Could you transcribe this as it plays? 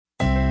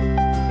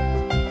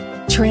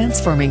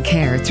Transforming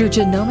care through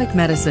genomic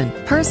medicine,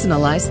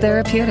 personalized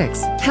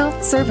therapeutics,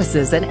 health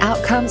services and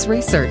outcomes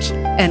research,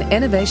 and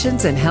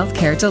innovations in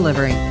healthcare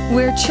delivery.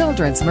 We're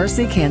Children's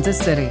Mercy Kansas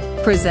City,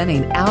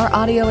 presenting our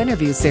audio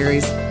interview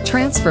series,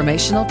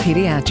 Transformational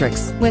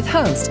Pediatrics, with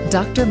host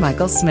Dr.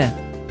 Michael Smith.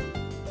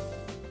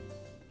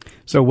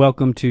 So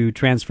welcome to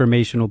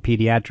Transformational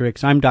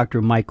Pediatrics. I'm Dr.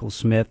 Michael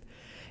Smith,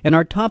 and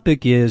our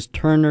topic is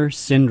Turner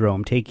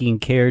Syndrome, taking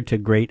care to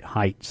great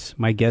heights.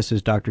 My guest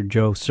is Dr.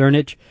 Joe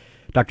Cernich.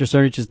 Dr.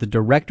 Cernich is the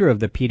director of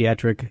the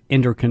Pediatric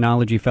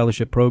Endocrinology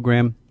Fellowship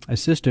Program,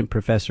 assistant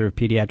professor of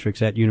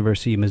pediatrics at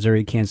University of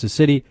Missouri, Kansas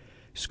City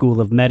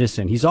School of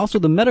Medicine. He's also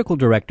the medical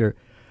director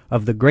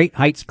of the Great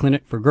Heights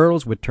Clinic for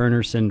Girls with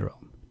Turner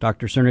Syndrome.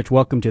 Dr. Cernich,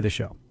 welcome to the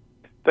show.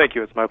 Thank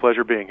you. It's my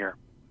pleasure being here.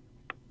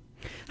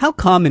 How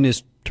common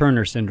is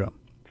Turner Syndrome?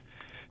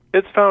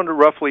 It's found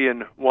roughly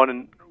in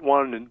 1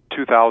 in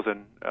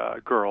 2,000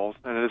 girls,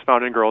 and it is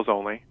found in girls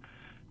only.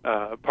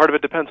 Part of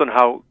it depends on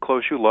how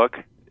close you look.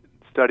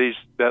 Studies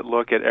that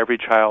look at every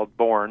child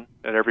born,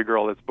 at every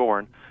girl that's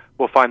born,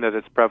 will find that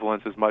its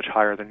prevalence is much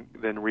higher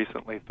than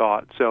recently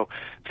thought. So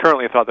it's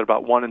currently thought that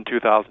about 1 in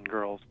 2,000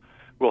 girls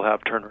will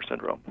have Turner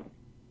syndrome.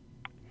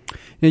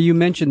 Now, you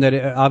mentioned that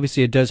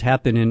obviously it does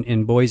happen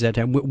in boys at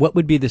time. What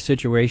would be the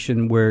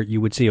situation where you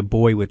would see a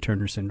boy with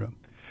Turner syndrome?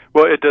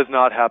 Well, it does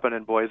not happen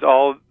in boys.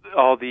 All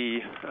the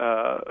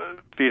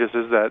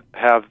fetuses that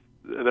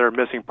are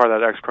missing part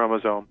of that X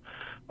chromosome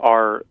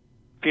are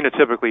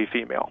phenotypically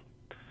female.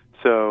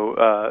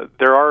 So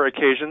there are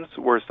occasions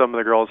where some of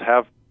the girls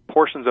have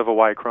portions of a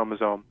Y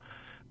chromosome,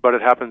 but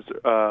it happens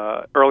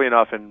early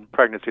enough in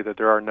pregnancy that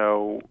there's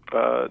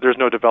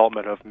no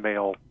development of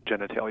male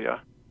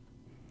genitalia.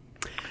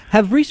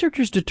 Have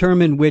researchers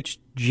determined which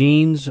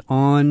genes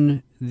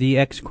on the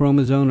X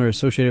chromosome are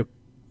associated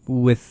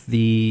with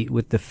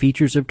the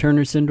features of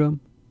Turner syndrome?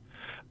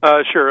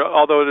 Sure,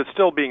 although it is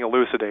still being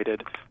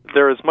elucidated.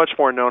 There is much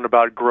more known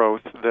about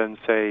growth than,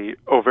 say,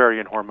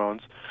 ovarian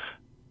hormones,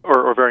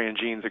 or ovarian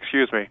genes,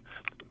 excuse me.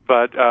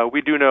 But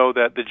we do know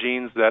that the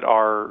genes that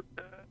are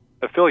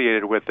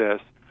affiliated with this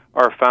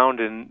are found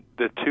in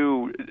the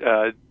two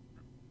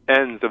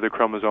ends of the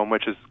chromosome,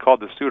 which is called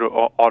the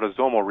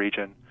pseudo-autosomal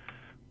region,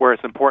 where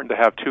it's important to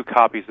have two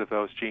copies of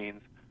those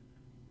genes.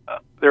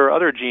 There are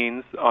other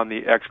genes on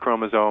the X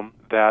chromosome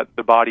that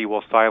the body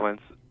will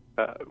silence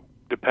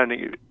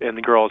depending in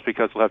the girls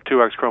because they'll have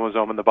two X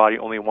chromosomes and the body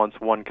only wants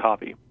one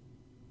copy.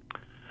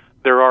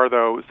 There are,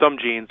 though, some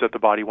genes that the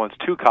body wants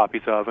two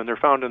copies of, and they're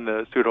found in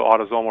the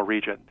pseudo-autosomal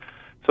region.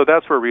 So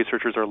that's where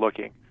researchers are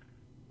looking.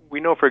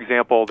 We know, for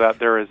example, that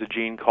there is a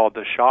gene called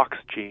the SHOX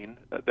gene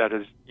that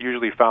is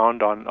usually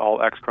found on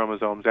all X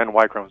chromosomes and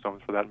Y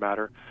chromosomes, for that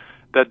matter,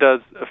 that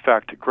does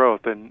affect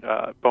growth and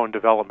bone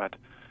development.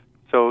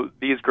 So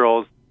these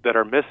girls that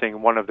are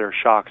missing one of their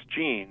SHOX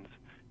genes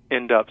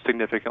end up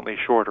significantly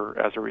shorter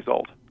as a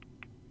result.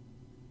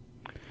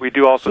 We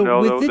do also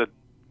know, though, that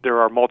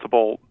there are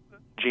multiple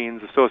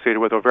genes associated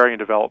with ovarian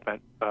development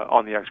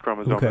on the X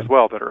chromosome as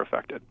well that are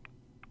affected.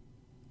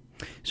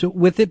 So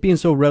with it being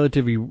so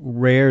relatively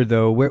rare,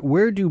 though,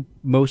 where do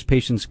most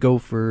patients go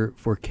for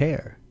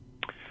care?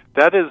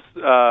 That is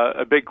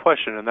a big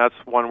question, and that's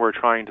one we're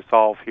trying to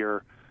solve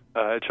here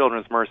at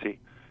Children's Mercy.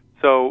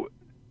 So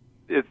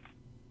it's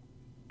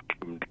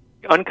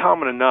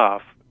uncommon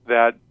enough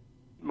that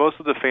most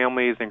of the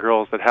families and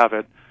girls that have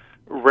it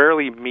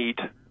rarely meet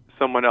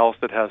someone else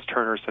that has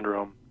Turner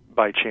syndrome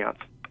by chance.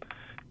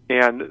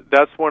 And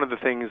that's one of the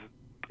things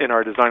in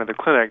our design of the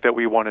clinic that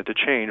we wanted to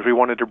change. We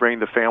wanted to bring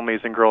the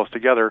families and girls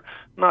together,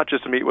 not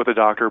just to meet with a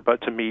doctor,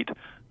 but to meet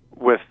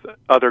with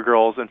other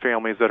girls and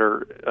families that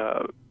are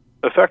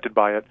affected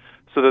by it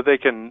so that they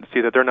can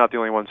see that they're not the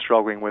only ones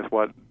struggling with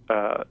what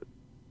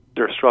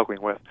they're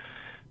struggling with.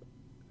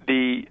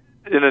 In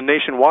a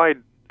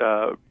nationwide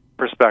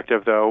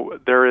perspective, though,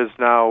 there is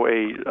now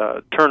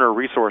a Turner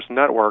Resource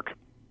Network,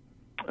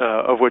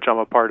 of which I'm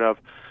a part of,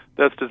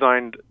 that's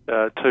designed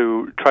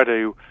to try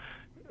to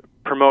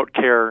promote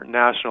care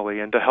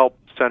nationally and to help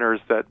centers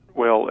that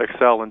will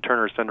excel in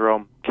Turner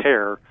syndrome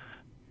care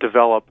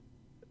develop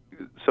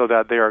so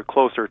that they are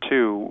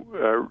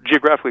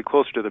geographically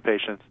closer to the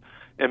patients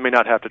and may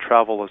not have to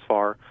travel as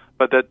far,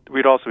 but that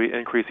we'd also be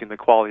increasing the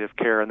quality of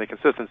care and the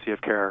consistency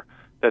of care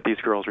that these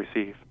girls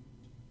receive.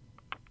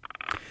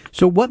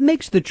 So what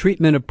makes the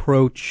treatment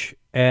approach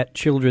at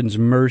Children's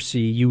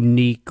Mercy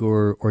unique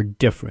or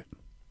different?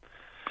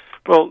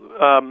 Well,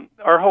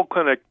 our whole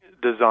clinic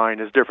design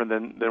is different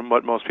than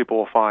what most people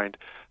will find.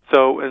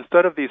 So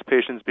instead of these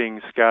patients being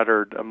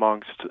scattered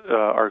amongst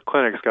our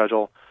clinic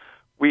schedule,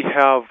 we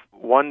have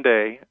one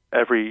day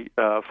every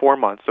 4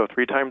 months, so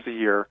 3 times a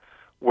year,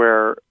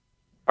 where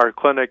our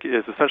clinic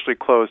is essentially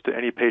closed to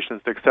any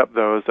patients except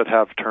those that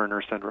have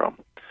Turner syndrome.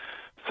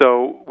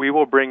 So we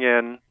will bring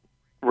in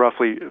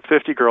roughly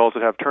 50 girls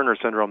that have Turner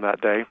syndrome that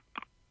day,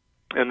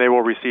 and they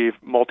will receive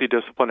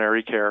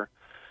multidisciplinary care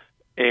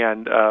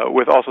and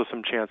with also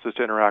some chances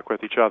to interact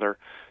with each other.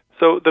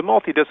 So the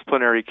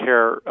multidisciplinary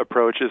care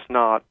approach is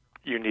not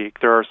unique.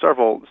 There are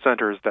several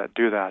centers that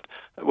do that.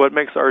 What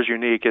makes ours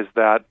unique is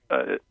that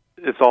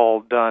it's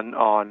all done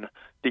on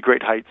the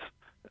Great Heights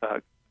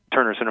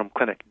Turner Syndrome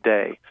Clinic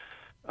Day.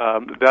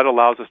 That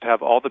allows us to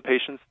have all the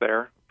patients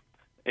there,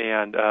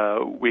 and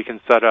we can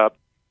set up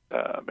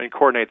and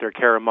coordinate their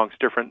care amongst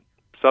different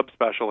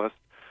subspecialists,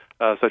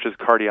 such as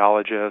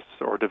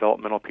cardiologists or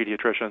developmental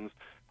pediatricians,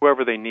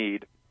 whoever they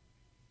need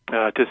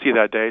to see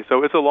that day.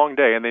 So it's a long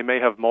day, and they may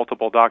have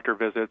multiple doctor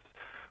visits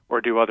or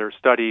do other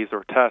studies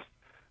or tests,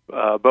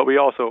 but we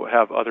also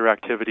have other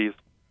activities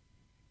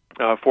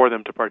for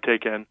them to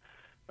partake in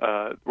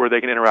where they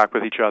can interact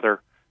with each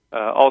other.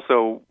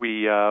 Also,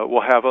 we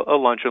will have a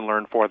lunch and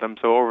learn for them.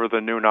 So over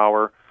the noon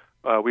hour,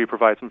 we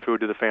provide some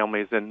food to the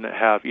families and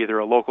have either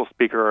a local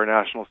speaker or a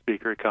national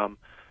speaker come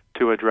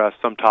to address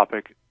some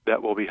topic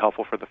that will be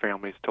helpful for the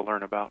families to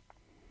learn about.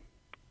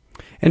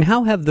 And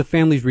how have the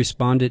families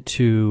responded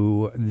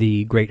to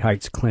the Great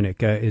Heights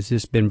Clinic? Has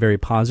this been very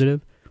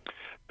positive?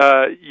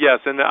 Yes,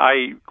 and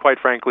I, quite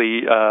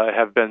frankly,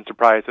 have been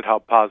surprised at how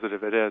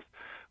positive it is.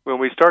 When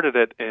we started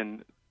it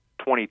in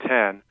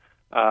 2010,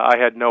 I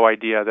had no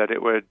idea that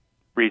it would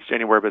reach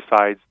anywhere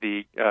besides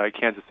the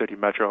Kansas City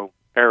metro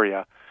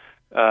area.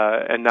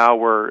 And now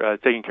we're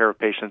taking care of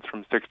patients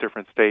from 6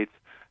 different states,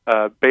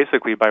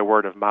 basically by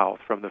word of mouth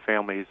from the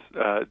families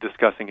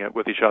discussing it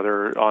with each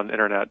other on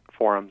internet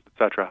forums,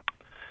 etc.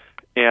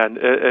 And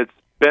it's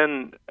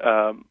been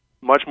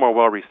much more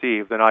well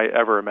received than I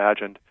ever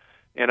imagined.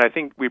 And I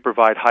think we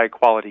provide high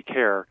quality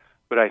care,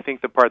 but I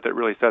think the part that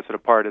really sets it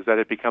apart is that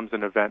it becomes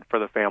an event for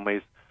the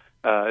families.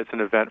 It's an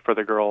event for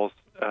the girls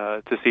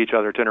to see each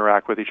other, to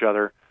interact with each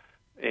other,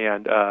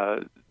 and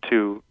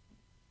to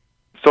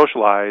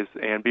socialize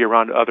and be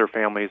around other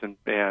families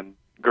and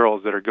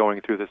girls that are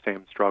going through the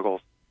same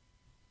struggles.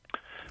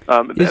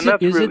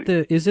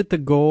 Is it the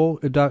goal,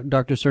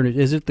 Dr. Cernich?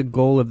 Is it the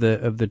goal of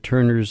the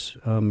Turner's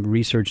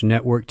Research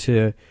Network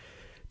to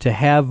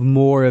have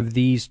more of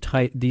these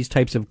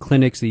types of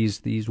clinics,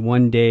 these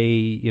 1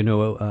 day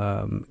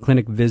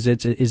clinic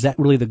visits? Is that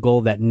really the goal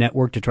of that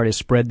network, to try to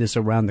spread this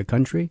around the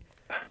country?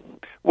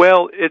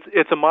 Well,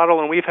 it's a model,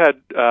 and we've had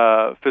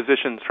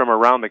physicians from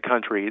around the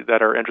country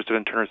that are interested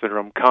in Turner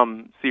syndrome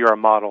come see our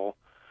model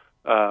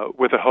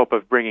with the hope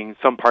of bringing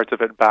some parts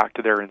of it back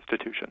to their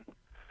institution.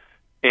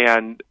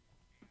 And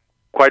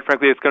quite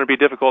frankly, it's going to be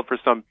difficult for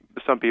some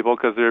people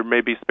because there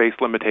may be space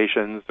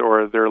limitations,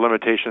 or there are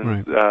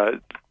limitations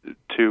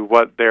to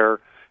what their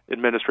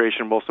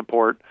administration will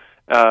support.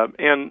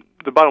 And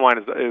the bottom line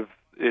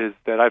is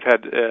that I've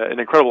had an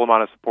incredible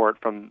amount of support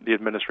from the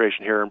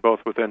administration here, and both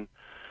within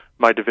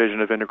my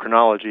division of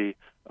endocrinology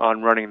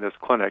on running this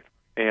clinic.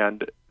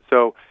 And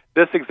so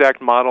this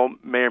exact model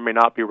may or may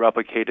not be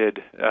replicated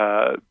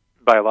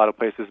by a lot of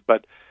places,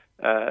 but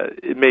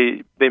they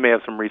may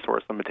have some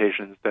resource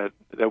limitations that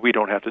we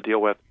don't have to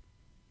deal with.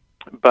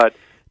 But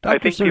Dr. I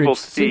think Cernich, people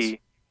see.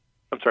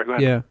 I'm sorry. Go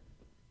ahead. Yeah.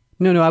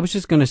 No. I was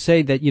just going to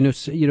say that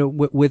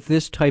with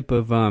this type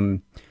of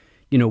 1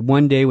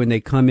 day when they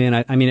come in,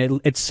 I mean,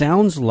 it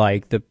sounds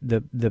like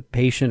the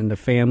patient and the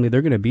family,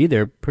 they're going to be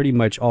there pretty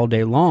much all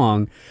day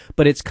long,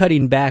 but it's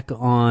cutting back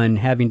on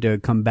having to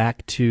come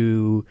back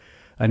to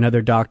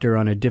another doctor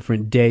on a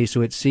different day.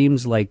 So it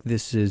seems like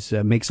this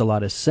makes a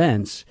lot of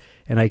sense.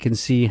 And I can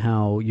see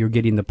how you're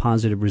getting the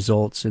positive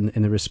results and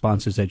the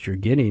responses that you're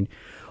getting.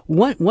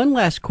 One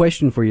last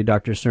question for you,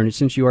 Dr. Cernich,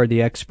 since you are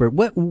the expert.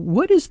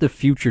 What is the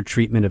future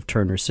treatment of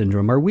Turner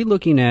syndrome? Are we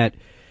looking at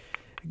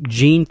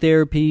gene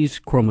therapies,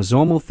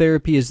 chromosomal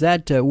therapy? Is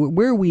that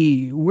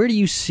where do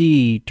you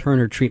see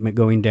Turner treatment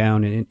going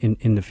down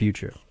in the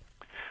future?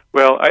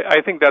 Well,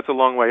 I think that's a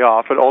long way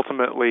off, but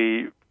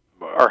ultimately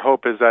our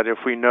hope is that if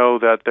we know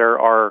that there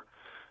are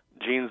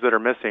genes that are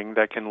missing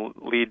that can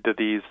lead to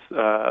these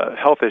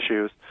health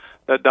issues,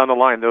 that down the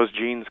line those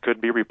genes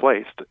could be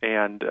replaced,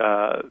 and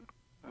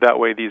that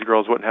way these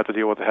girls wouldn't have to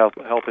deal with the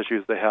health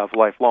issues they have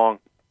lifelong.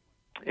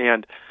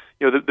 And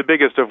the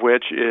biggest of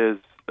which is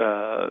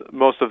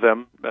most of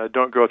them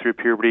don't go through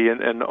puberty,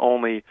 and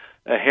only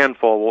a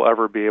handful will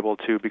ever be able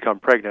to become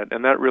pregnant,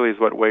 and that really is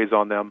what weighs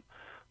on them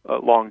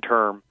long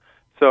term.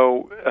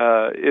 So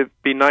it'd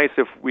be nice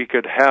if we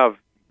could have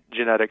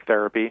genetic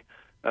therapy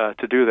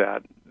to do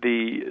that.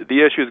 The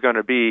issue is going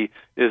to be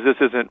is this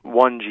isn't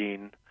one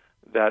gene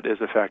that is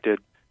affected;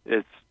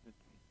 it's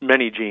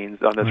many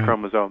genes on this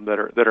chromosome that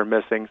are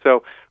missing.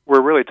 So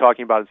we're really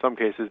talking about, in some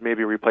cases,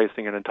 maybe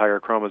replacing an entire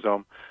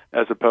chromosome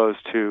as opposed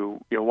to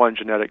one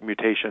genetic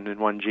mutation in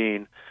one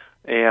gene,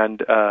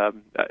 and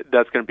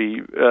that's going to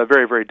be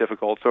very, very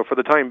difficult. So for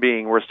the time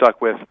being, we're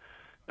stuck with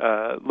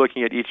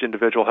looking at each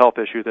individual health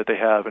issue that they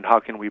have and how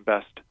can we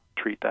best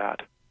treat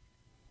that.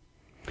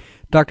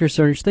 Dr.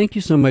 Cernich, thank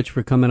you so much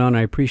for coming on.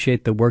 I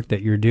appreciate the work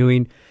that you're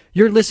doing.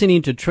 You're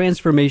listening to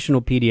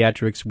Transformational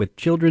Pediatrics with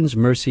Children's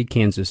Mercy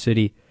Kansas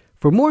City.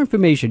 For more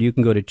information, you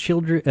can go to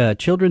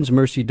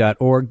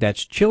childrensmercy.org.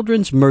 That's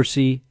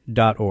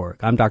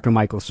childrensmercy.org. I'm Dr.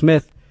 Michael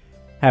Smith.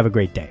 Have a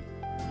great day.